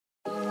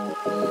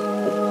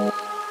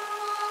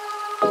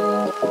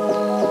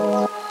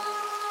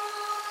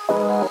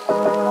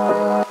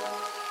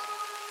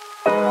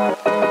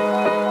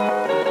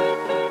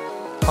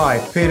Hi,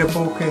 Peter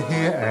Bulker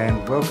here,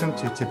 and welcome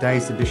to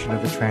today's edition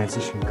of the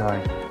Transition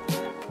Guide.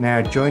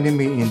 Now, joining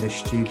me in the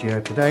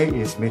studio today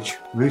is Mitch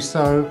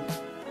Russo,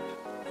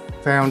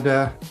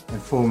 founder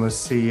and former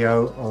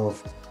CEO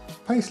of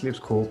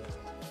Payslips Corp.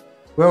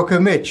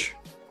 Welcome, Mitch.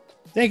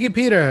 Thank you,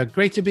 Peter.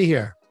 Great to be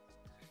here.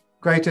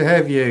 Great to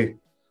have you.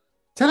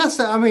 Tell us,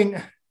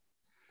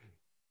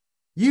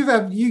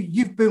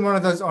 you've been one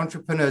of those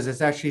entrepreneurs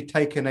that's actually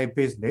taken a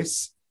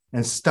business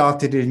and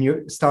started it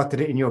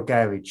in your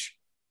garage.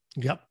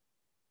 Yep.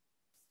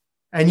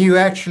 And you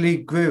actually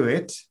grew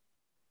it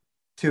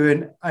to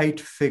an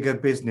 8-figure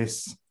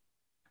business.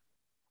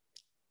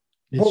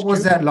 What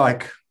was that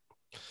like?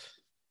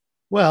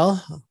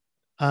 Well,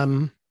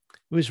 it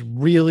was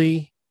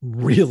really,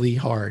 really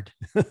hard.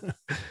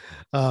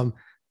 I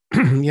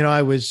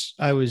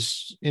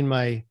was in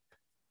my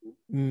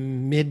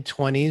mid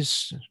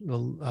 20s.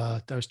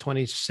 I was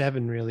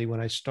 27 really when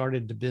I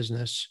started the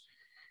business,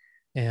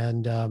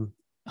 and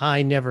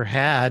I never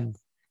had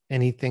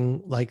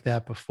anything like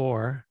that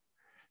before,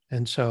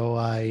 and so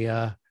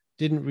I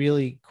didn't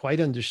really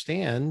quite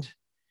understand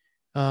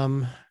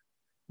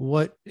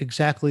what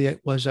exactly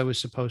it was I was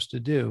supposed to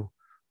do.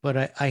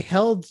 But I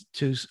held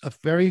to a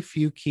very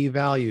few key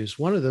values.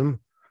 One of them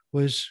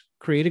was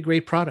create a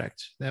great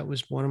product. That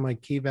was one of my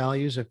key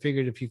values. I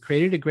figured if you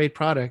created a great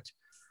product,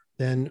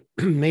 then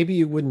maybe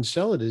you wouldn't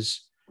sell it as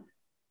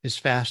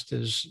fast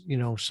as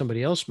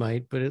somebody else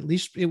might, but at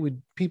least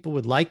people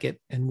would like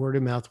it and word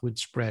of mouth would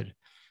spread.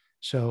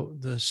 So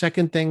the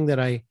second thing that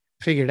I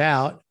figured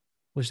out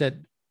was that,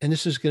 and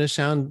this is going to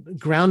sound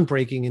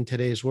groundbreaking in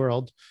today's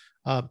world,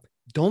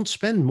 don't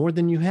spend more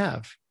than you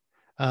have.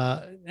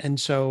 And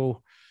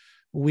so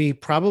we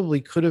probably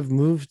could have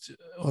moved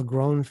or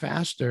grown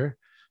faster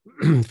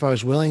if I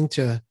was willing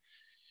to,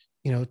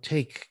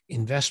 take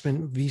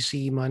investment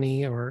VC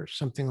money or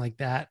something like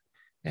that.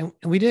 And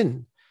we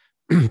didn't.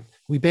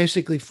 We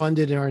basically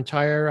funded our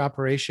entire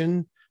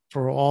operation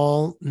for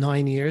all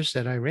 9 years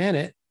that I ran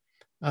it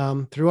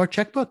through our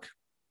checkbook.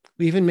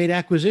 We even made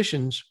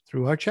acquisitions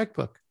through our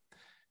checkbook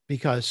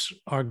because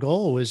our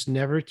goal was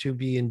never to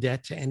be in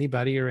debt to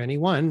anybody or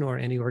anyone or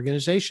any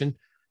organization,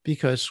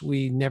 because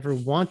we never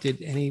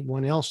wanted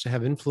anyone else to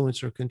have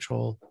influence or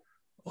control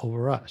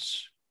over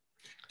us.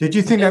 Did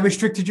you think that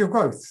restricted your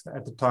growth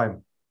at the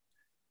time?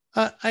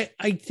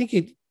 I think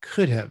it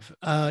could have.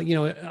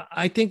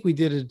 I think we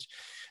did it.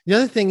 The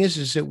other thing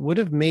is it would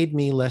have made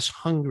me less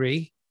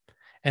hungry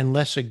and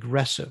less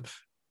aggressive.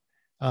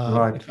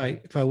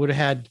 Right. If I would have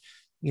had,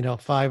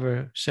 $5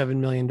 or $7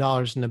 million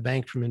in the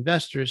bank from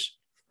investors,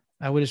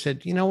 I would have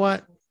said, you know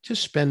what,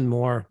 just spend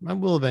more. I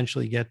will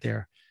eventually get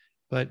there.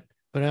 But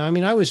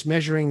I was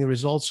measuring the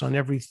results on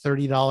every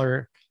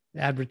 $30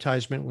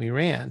 advertisement we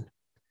ran,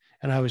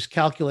 and I was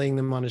calculating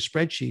them on a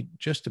spreadsheet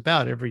just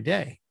about every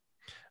day.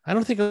 I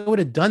don't think I would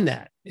have done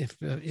that if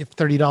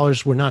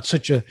 $30 were not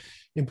such an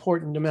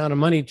important amount of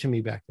money to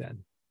me back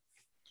then.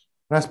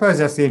 And I suppose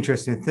that's the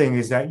interesting thing,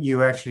 is that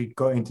you actually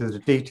got into the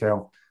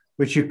detail,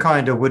 which you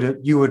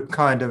would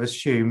kind of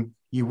assume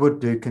you would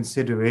do,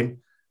 considering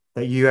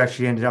that you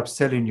actually ended up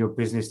selling your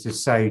business to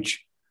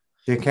Sage,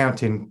 the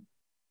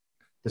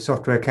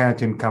software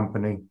accounting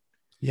company.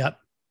 Yep.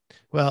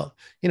 Well,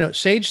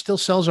 Sage still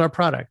sells our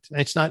product.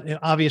 It's not,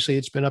 obviously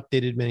it's been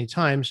updated many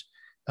times.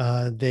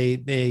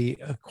 They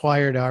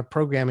acquired our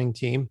programming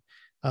team,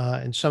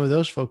 and some of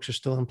those folks are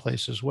still in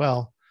place as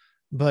well.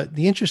 But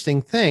the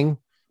interesting thing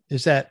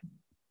is that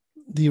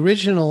the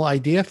original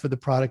idea for the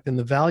product and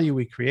the value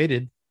we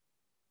created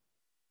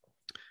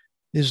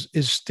is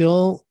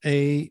still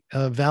a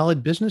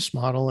valid business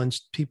model, and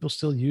people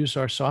still use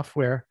our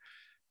software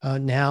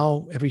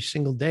now every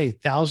single day.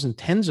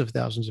 Tens of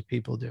thousands of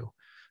people do.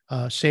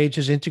 Sage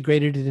has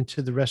integrated it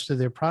into the rest of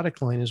their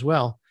product line as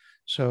well.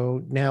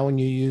 So now when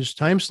you use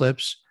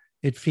TimeSlips,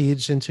 it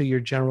feeds into your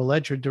general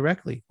ledger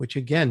directly, which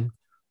again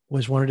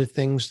was one of the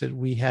things that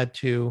we had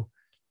to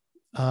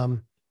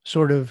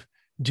sort of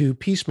do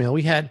piecemeal.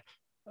 We had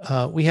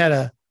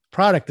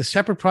a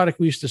separate product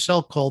we used to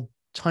sell called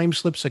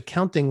TimeSlips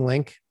Accounting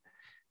Link,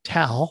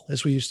 TAL,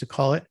 as we used to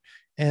call it.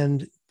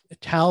 And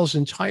TAL's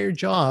entire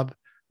job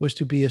was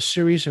to be a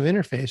series of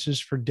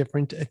interfaces for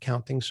different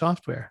accounting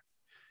software.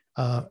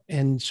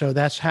 And so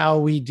that's how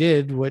we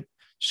did what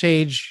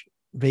Sage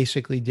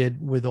basically did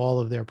with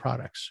all of their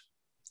products.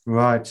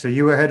 Right. So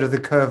you were ahead of the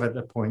curve at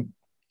that point.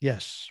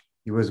 Yes.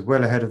 You was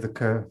well ahead of the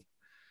curve.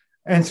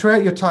 And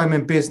throughout your time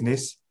in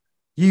business,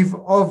 you've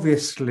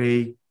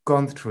obviously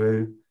gone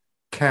through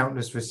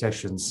countless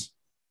recessions.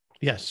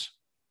 Yes.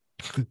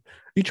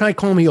 You try to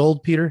call me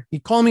old, Peter? You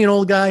call me an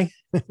old guy?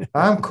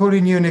 I'm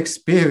calling you an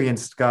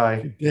experienced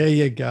guy. There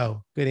you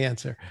go. Good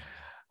answer.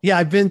 Yeah,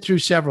 I've been through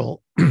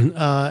several.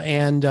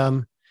 And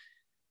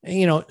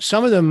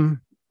some of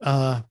them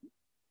I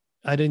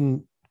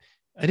didn't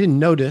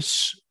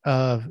notice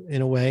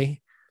in a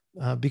way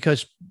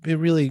because it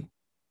really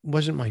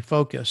wasn't my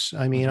focus.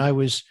 I mean, I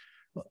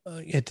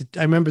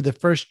remember the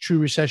first true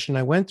recession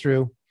I went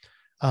through.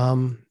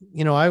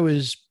 I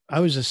was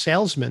a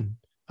salesman.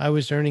 I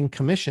was earning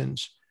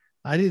commissions.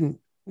 I didn't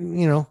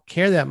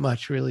care that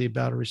much really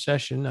about a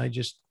recession. I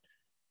just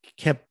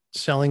kept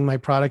selling my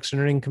products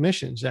and earning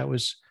commissions. That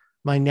was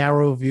my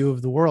narrow view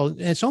of the world.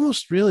 And it's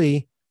almost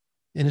really,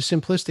 in a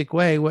simplistic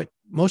way, what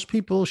most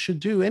people should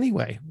do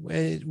anyway.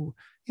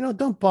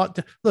 Don't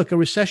look. A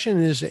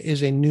recession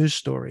is a news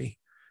story.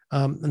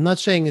 I'm not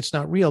saying it's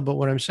not real, but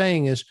what I'm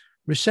saying is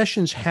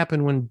recessions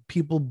happen when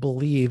people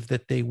believe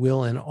that they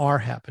will and are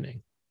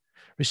happening.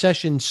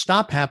 Recessions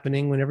stop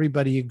happening when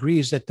everybody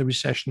agrees that the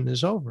recession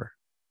is over.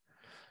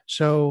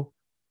 So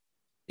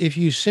if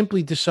you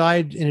simply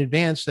decide in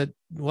advance that,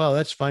 well,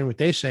 that's fine what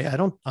they say,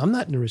 I'm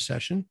not in a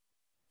recession.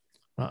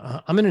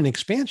 I'm in an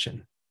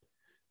expansion.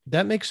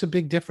 That makes a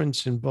big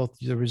difference in both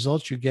the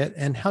results you get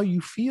and how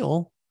you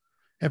feel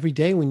every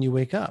day when you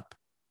wake up.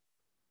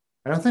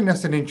 And I think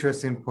that's an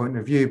interesting point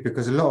of view,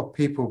 because a lot of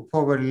people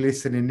probably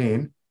listening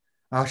in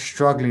are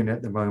struggling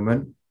at the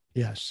moment.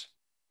 Yes.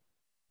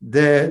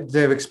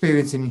 They're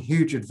experiencing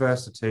huge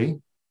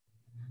adversity,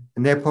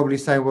 and they're probably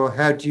saying, well,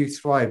 how do you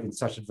thrive in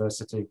such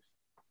adversity?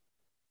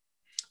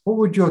 What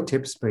would your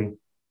tips be?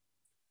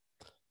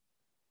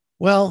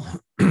 Well,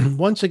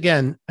 once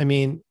again, I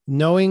mean,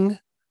 knowing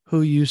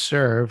who you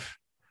serve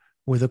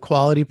with a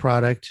quality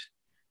product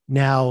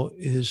now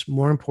is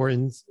more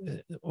important,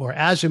 or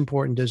as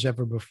important as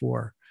ever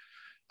before.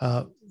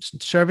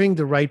 Serving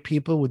the right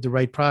people with the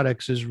right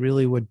products is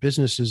really what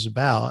business is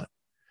about.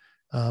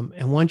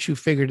 And once you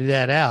figured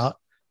that out,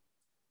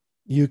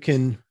 you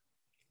could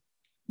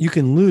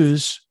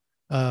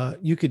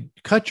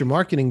cut your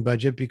marketing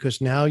budget,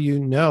 because now you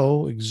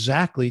know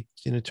exactly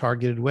in a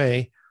targeted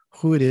way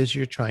who it is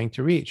you're trying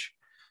to reach.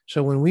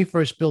 So when we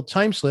first built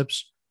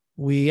Timeslips,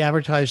 we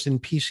advertised in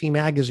PC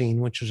Magazine,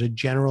 which was a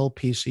general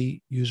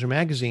PC user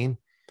magazine,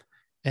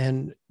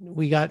 and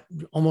we got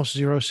almost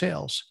zero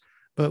sales.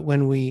 But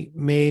when we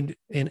made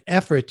an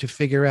effort to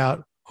figure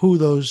out who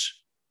those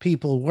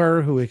people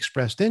were who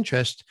expressed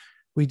interest,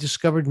 we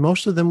discovered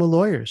most of them were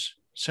lawyers,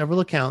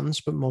 several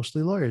accountants, but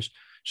mostly lawyers.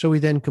 So we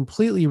then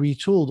completely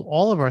retooled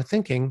all of our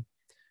thinking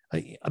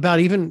about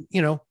even,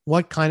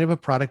 what kind of a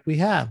product we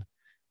have.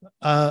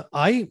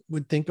 I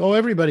would think,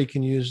 everybody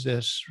can use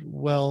this.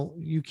 Well,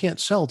 you can't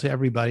sell to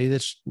everybody.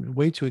 That's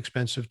way too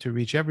expensive to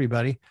reach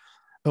everybody.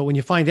 But when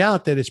you find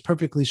out that it's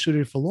perfectly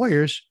suited for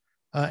lawyers,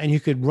 and you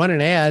could run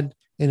an ad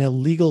in a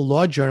legal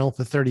law journal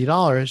for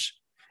 $30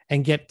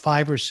 and get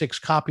 5 or 6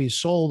 copies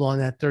sold on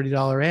that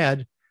 $30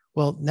 ad,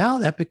 well, now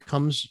that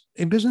becomes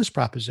a business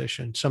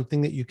proposition,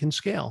 something that you can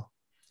scale.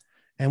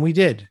 And we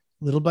did,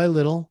 little by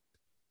little.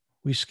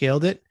 We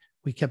scaled it.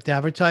 We kept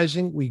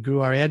advertising. We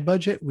grew our ad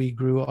budget. We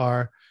grew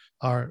our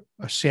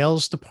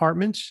sales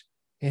departments,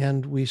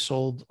 and we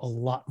sold a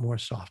lot more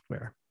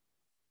software.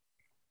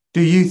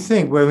 Do you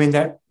think when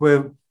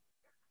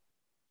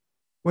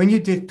you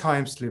did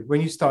Timeslip, when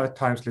you started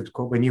Timeslips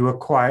Corp, when you were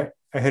quite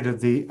ahead of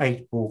the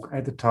 8 ball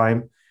at the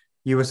time,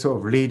 you were sort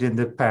of leading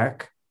the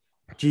pack.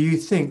 Do you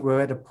think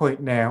we're at a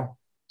point now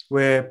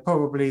where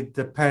probably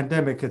the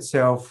pandemic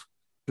itself,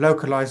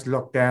 localized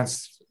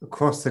lockdowns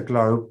across the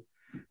globe,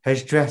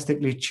 has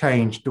drastically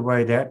changed the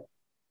way that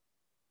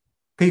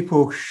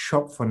people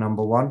shop for,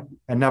 number one,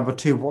 and number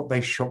two, what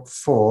they shop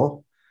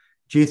for?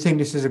 Do you think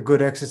this is a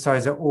good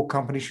exercise that all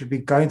companies should be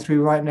going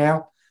through right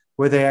now,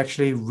 where they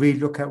actually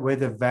relook at where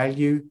the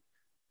value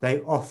they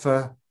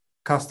offer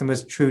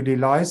customers truly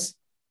lies?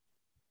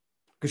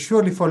 Because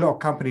surely for a lot of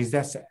companies,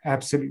 that's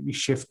absolutely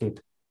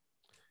shifted.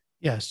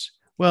 Yes.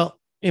 Well,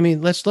 I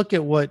mean, let's look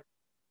at what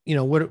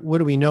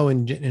do we know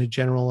in a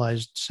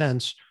generalized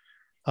sense?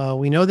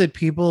 We know that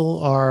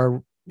people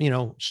are,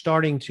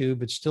 starting to,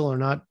 but still are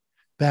not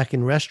back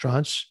in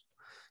restaurants.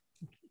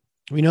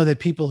 We know that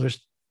people are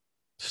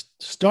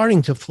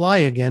starting to fly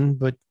again,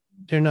 but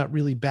they're not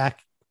really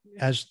back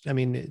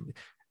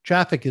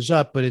traffic is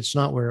up, but it's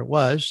not where it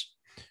was.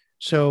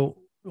 So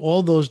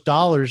all those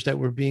dollars that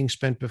were being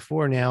spent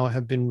before now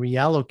have been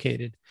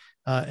reallocated.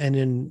 And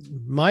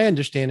in my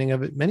understanding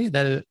of it, many of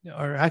that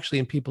are actually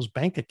in people's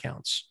bank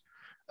accounts.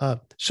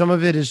 Some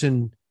of it is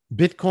in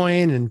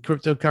Bitcoin and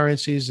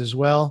cryptocurrencies as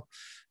well,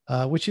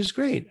 which is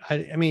great.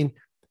 I mean,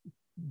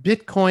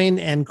 Bitcoin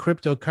and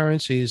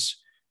cryptocurrencies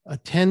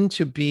tend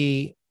to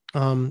be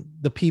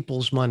the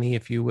people's money,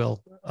 if you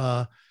will.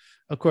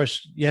 Of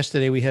course,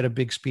 yesterday we had a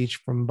big speech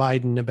from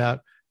Biden about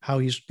how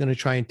he's going to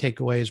try and take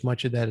away as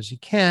much of that as he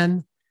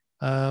can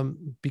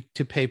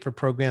to pay for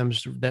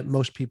programs that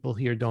most people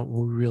here don't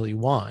really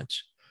want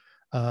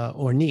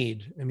or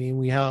need. I mean,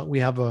 we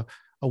have a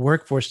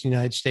workforce in the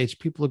United States.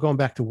 People are going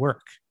back to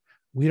work.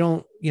 We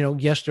don't,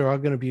 yes, there are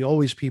going to be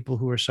always people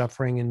who are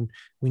suffering, and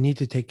we need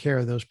to take care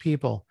of those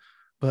people.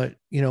 But,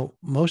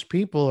 most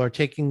people are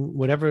taking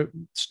whatever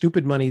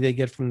stupid money they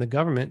get from the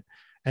government,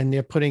 and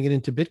they're putting it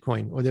into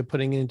Bitcoin, or they're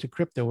putting it into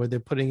crypto, or they're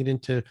putting it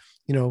into,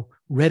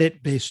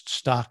 Reddit-based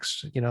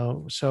stocks,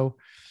 So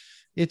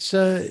it's,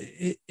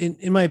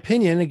 in my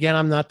opinion, again,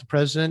 I'm not the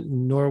president,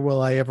 nor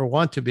will I ever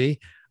want to be.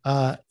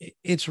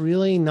 It's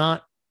really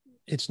not,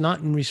 it's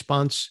not in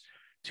response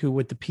to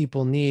what the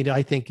people need.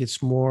 I think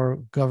it's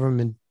more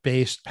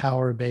government-based,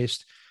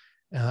 power-based.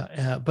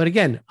 But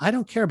again, I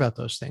don't care about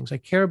those things. I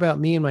care about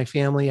me and my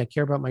family. I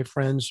care about my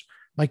friends,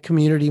 my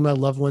community, my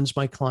loved ones,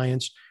 my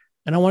clients,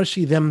 and I want to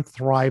see them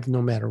thrive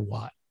no matter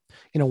what.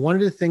 One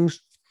of the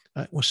things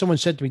well, someone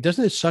said to me,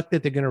 doesn't it suck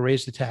that they're going to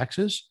raise the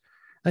taxes?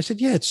 I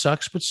said, yeah, it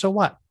sucks, but so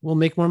what? We'll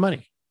make more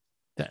money.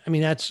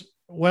 That's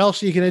what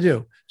else are you going to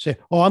do? Say,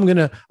 oh, I'm going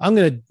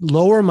to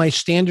lower my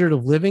standard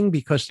of living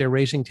because they're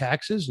raising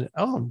taxes.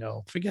 Oh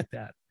no, forget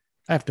that.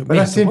 I have to.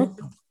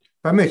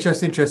 But Mitch,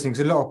 that's interesting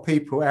because a lot of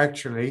people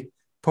actually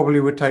probably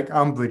would take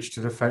umbrage to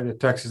the fact that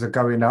taxes are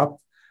going up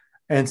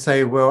and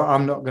say, well,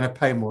 I'm not going to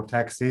pay more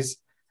taxes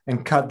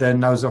and cut their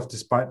nose off to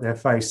spite their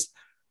face.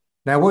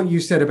 Now, what you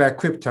said about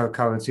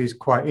cryptocurrency is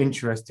quite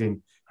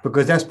interesting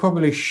because that's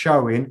probably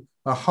showing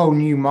a whole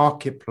new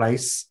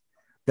marketplace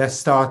that's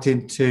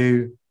starting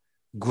to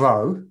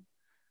grow,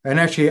 and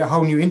actually a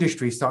whole new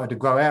industry started to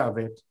grow out of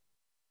it.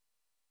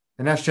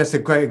 And that's just a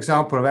great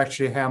example of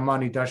actually how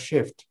money does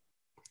shift.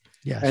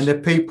 Yes. And the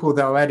people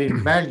that are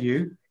adding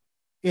value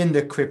in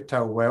the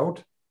crypto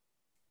world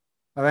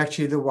are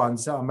actually the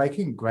ones that are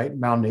making great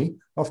money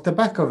off the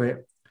back of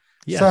it.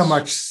 Yes. So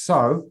much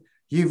so,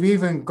 you've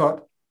even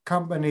got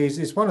companies,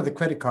 it's one of the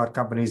credit card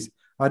companies,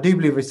 I do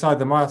believe it's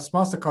either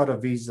MasterCard or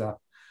Visa,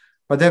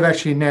 but they've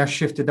actually now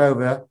shifted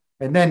over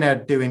and they're now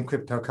doing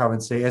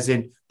cryptocurrency, as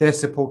in they're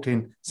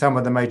supporting some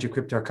of the major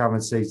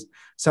cryptocurrencies.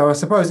 So I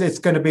suppose it's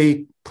going to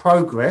be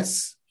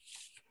progress.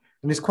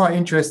 And it's quite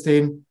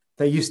interesting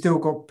that you still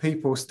got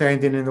people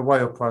standing in the way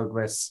of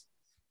progress.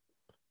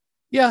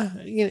 Yeah.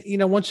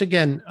 Once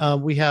again,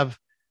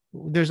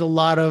 there's a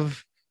lot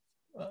of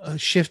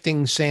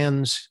shifting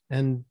sands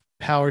and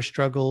power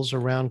struggles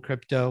around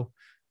crypto.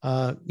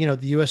 The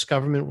U.S.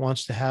 government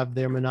wants to have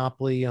their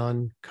monopoly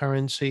on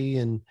currency,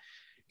 and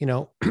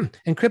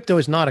and crypto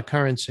is not a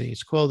currency.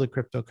 It's called a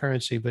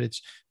cryptocurrency, but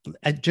it's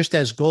just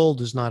as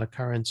gold is not a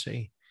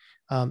currency,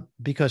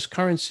 because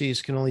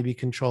currencies can only be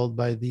controlled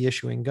by the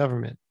issuing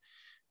government.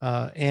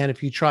 And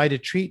if you try to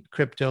treat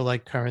crypto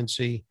like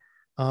currency,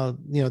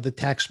 the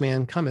tax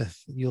man cometh.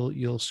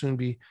 You'll soon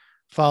be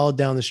followed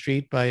down the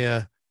street by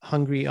a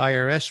hungry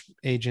IRS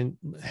agent,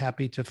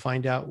 happy to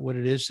find out what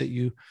it is that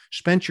you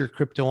spent your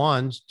crypto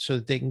on so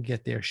that they can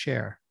get their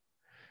share.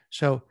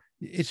 So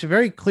it's a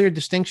very clear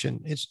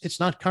distinction. It's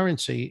not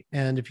currency.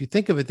 And if you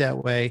think of it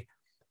that way,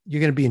 you're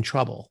going to be in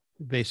trouble,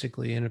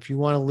 basically. And if you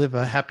want to live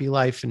a happy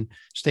life and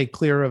stay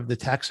clear of the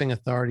taxing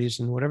authorities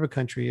in whatever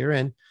country you're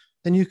in,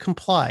 then you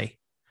comply.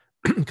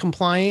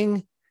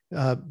 Complying,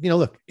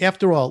 look,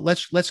 after all,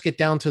 let's get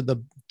down to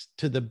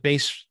the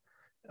base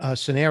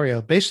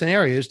scenario. Base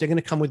scenario is they're going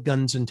to come with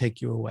guns and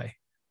take you away.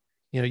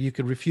 You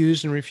could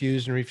refuse and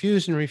refuse and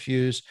refuse and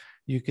refuse.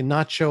 You can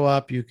not show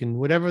up. You can,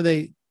 whatever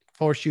they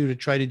force you to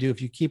try to do. If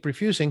you keep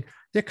refusing,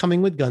 they're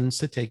coming with guns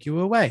to take you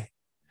away.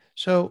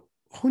 So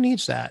who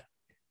needs that?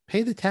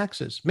 Pay the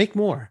taxes, make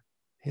more.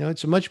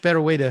 It's a much better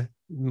way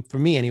for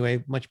me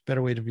anyway, much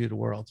better way to view the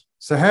world.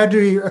 So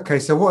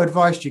so what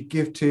advice do you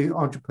give to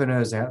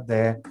entrepreneurs out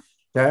there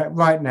that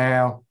right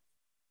now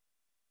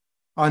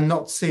are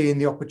not seeing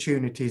the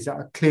opportunities that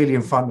are clearly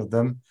in front of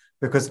them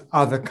because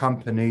other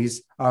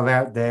companies are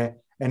out there,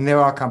 and there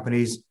are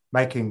companies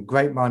making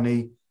great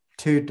money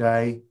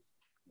today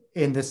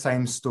in the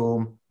same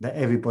storm that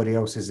everybody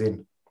else is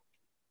in?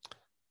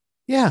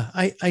 Yeah,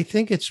 I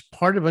think it's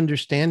part of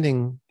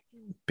understanding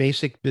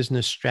basic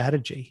business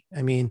strategy.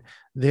 I mean,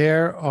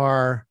 there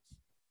are,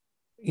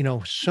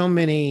 so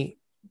many,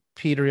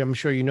 Peter, I'm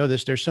sure you know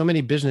this, there's so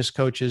many business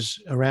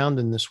coaches around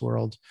in this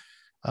world.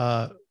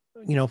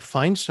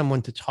 Find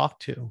someone to talk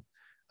to,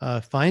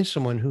 find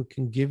someone who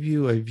can give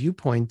you a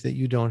viewpoint that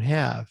you don't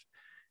have.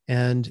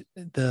 And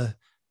the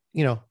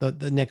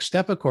next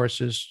step, of course,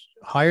 is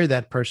hire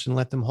that person,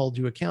 let them hold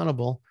you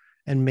accountable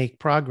and make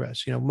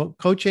progress.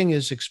 Coaching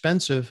is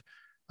expensive,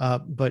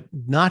 but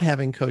not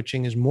having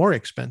coaching is more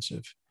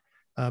expensive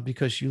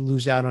because you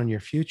lose out on your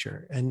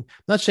future. And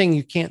I'm not saying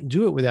you can't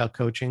do it without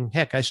coaching.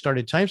 Heck, I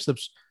started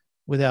Timeslips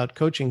without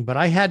coaching, but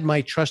I had my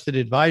trusted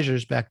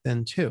advisors back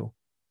then too.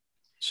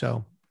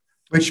 So,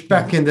 which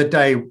back in the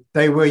day,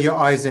 they were your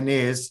eyes and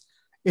ears,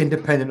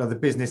 independent of the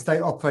business. They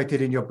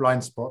operated in your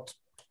blind spot.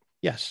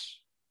 Yes,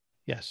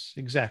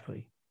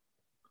 exactly.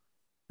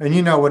 And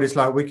you know what it's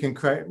like. We can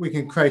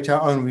create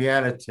our own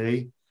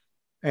reality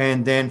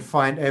and then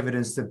find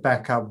evidence to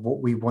back up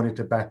what we wanted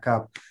to back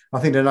up. I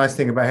think the nice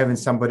thing about having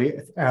somebody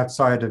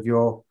outside of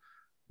your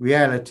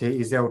reality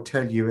is they'll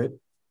tell you it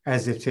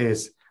as it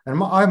is.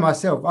 And I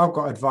myself, I've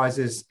got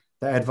advisors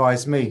that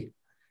advise me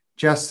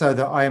just so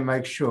that I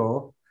make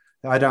sure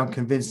that I don't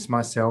convince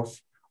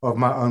myself of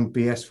my own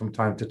BS from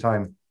time to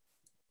time.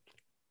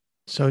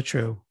 So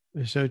true.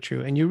 It's so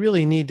true. And you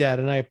really need that.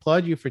 And I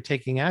applaud you for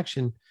taking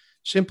action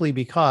simply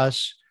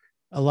because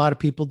a lot of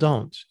people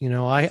don't.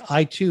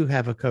 I too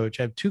have a coach.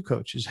 I have two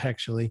coaches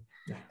actually.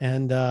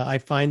 And I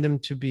find them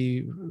to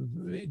be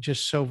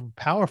just so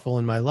powerful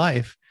in my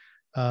life.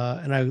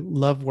 And I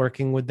love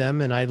working with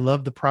them, and I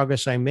love the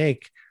progress I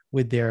make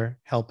with their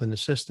help and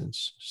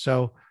assistance.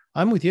 So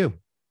I'm with you.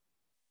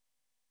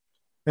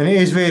 And it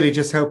is really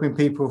just helping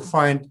people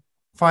find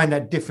find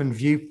that different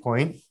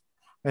viewpoint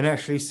and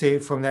actually see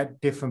it from that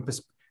different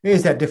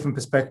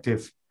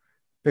perspective.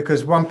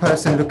 Because one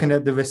person looking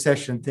at the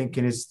recession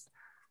thinking is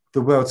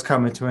the world's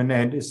coming to an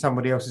end is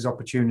somebody else's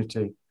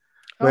opportunity.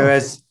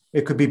 Whereas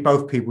it could be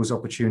both people's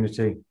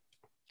opportunity.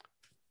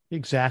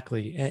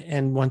 Exactly.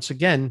 And once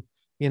again,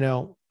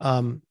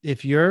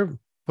 if you're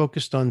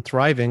focused on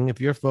thriving, if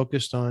you're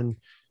focused on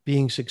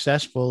being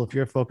successful, if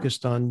you're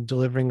focused on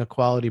delivering a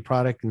quality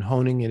product and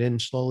honing it in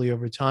slowly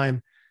over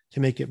time to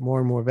make it more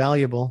and more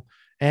valuable,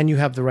 and you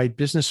have the right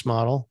business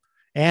model,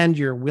 and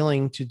you're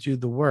willing to do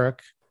the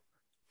work.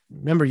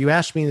 Remember, you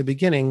asked me in the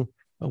beginning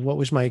of what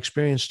was my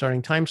experience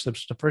starting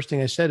Timeslips. The first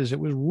thing I said is it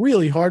was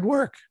really hard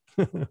work.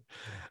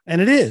 And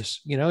it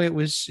is,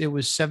 it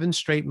was 7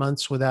 straight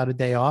months without a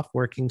day off,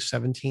 working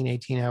 17,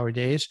 18-hour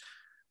days,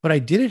 but I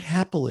did it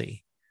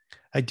happily.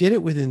 I did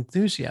it with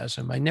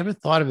enthusiasm. I never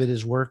thought of it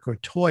as work or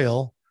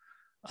toil.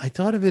 I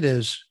thought of it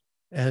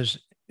as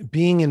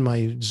being in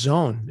my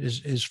zone,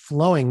 is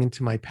flowing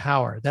into my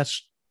power.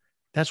 That's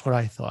what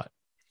I thought.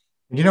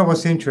 You know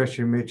what's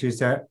interesting, Mitch, is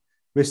that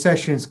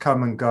recessions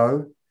come and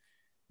go.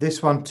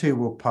 This one too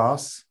will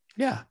pass.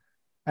 Yeah.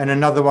 And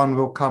another one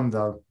will come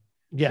though.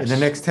 Yes. In the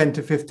next 10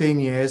 to 15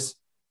 years,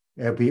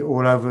 it'll be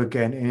all over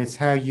again. And it's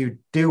how you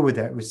deal with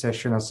that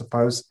recession, I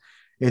suppose.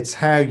 It's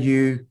how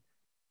you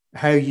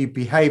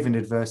behave in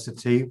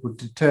adversity will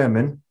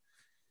determine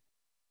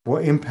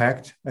what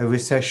impact a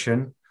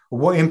recession, or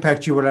what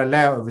impact you will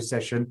allow a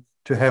recession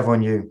to have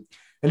on you.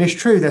 And it's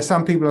true that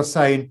some people are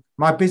saying,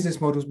 my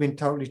business model's been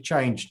totally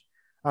changed.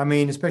 I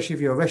mean, especially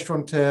if you're a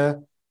restaurateur,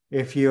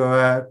 if you're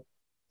a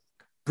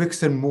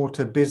bricks and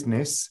mortar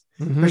business,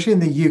 especially in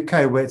the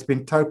UK where it's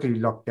been totally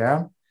locked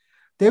down,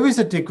 there is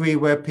a degree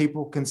where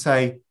people can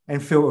say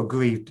and feel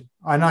aggrieved.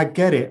 And I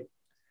get it.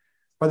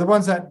 But the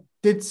ones that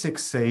did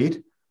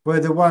succeed were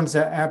the ones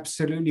that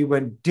absolutely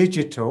went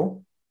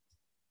digital.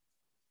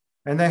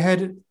 And they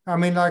had,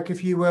 like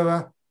if you were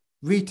a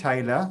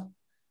retailer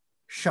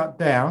shut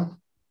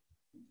down,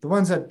 the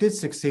ones that did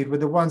succeed were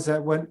the ones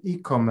that went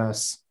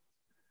e-commerce.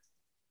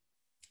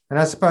 And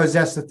I suppose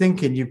that's the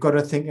thinking. You've got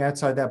to think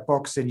outside that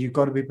box and you've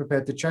got to be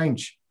prepared to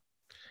change.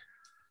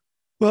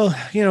 Well,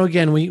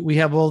 again, we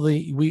have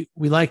we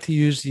like to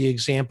use the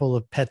example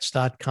of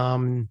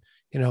pets.com,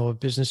 of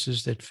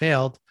businesses that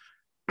failed.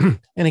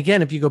 And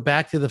again, if you go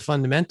back to the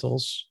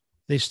fundamentals,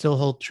 they still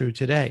hold true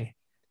today.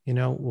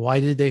 Why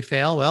did they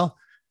fail? Well,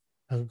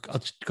 I'll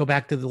go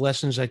back to the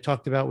lessons I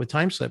talked about with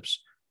Timeslips.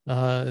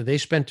 They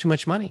spent too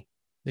much money.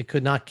 They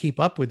could not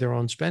keep up with their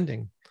own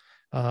spending.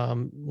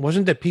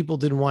 Wasn't that people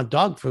didn't want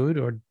dog food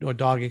or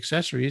dog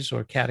accessories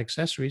or cat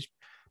accessories.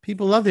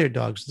 People love their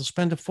dogs. They'll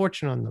spend a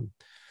fortune on them.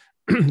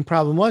 The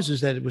problem is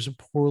that it was a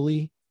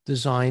poorly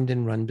designed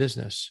and run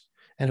business.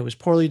 And it was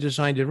poorly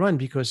designed and run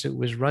because it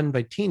was run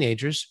by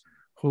teenagers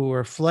who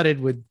were flooded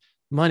with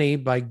money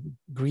by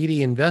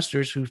greedy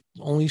investors who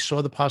only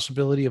saw the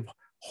possibility of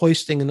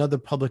hoisting another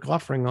public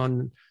offering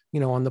on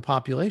the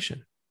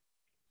population.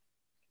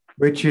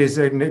 Which is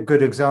a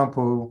good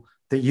example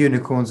that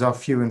unicorns are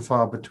few and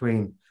far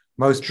between.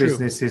 Most True.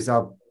 Businesses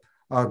are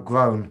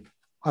grown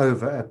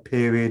over a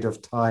period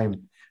of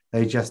time.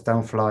 They just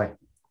don't fly.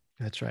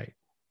 That's right.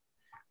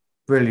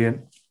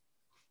 Brilliant.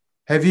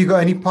 Have you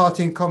got any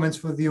parting comments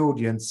for the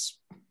audience?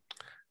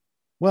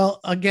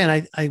 Well,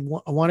 again, I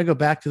want to go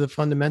back to the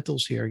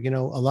fundamentals here. A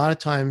lot of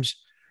times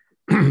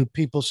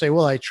people say,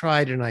 well, I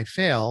tried and I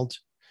failed.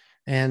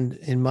 And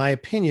in my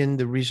opinion,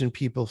 the reason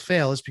people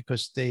fail is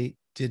because they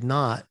did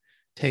not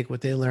take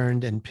what they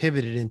learned and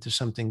pivot it into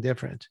something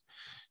different.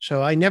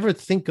 So I never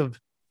think of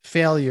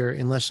failure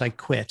unless I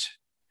quit.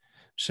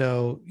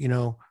 So,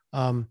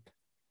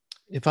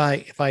 if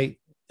I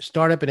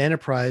start up an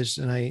enterprise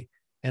and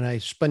I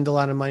spend a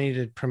lot of money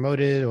to promote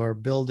it or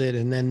build it,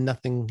 and then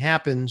nothing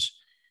happens,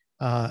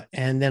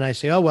 and then I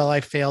say, oh, well,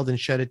 I failed and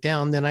shut it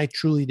down, then I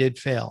truly did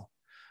fail.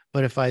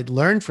 But if I'd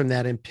learned from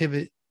that and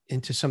pivot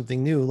into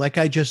something new, like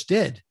I just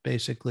did,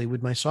 basically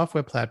with my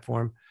software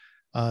platform,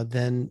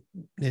 then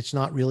it's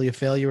not really a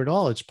failure at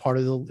all. It's part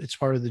of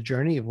the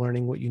journey of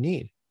learning what you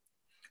need.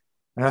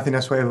 And I think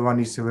that's what everyone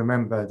needs to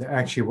remember, that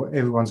actually what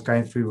everyone's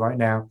going through right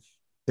now,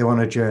 they're on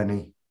a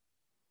journey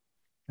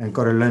and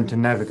got to learn to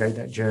navigate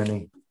that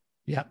journey.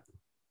 Yeah.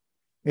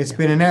 It's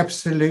been an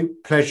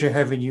absolute pleasure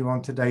having you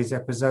on today's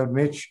episode,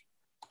 Mitch.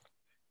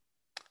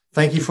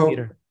 Thank you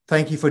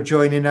for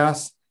joining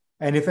us.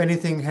 And if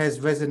anything has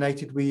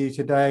resonated with you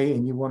today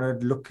and you want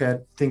to look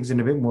at things in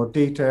a bit more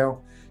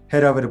detail,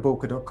 head over to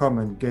Bulka.com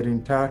and get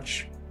in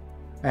touch.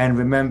 And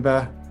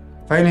remember,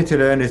 failing to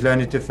learn is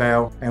learning to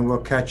fail, and we'll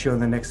catch you on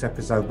the next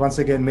episode. Once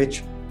again,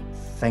 Mitch,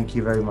 thank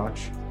you very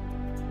much.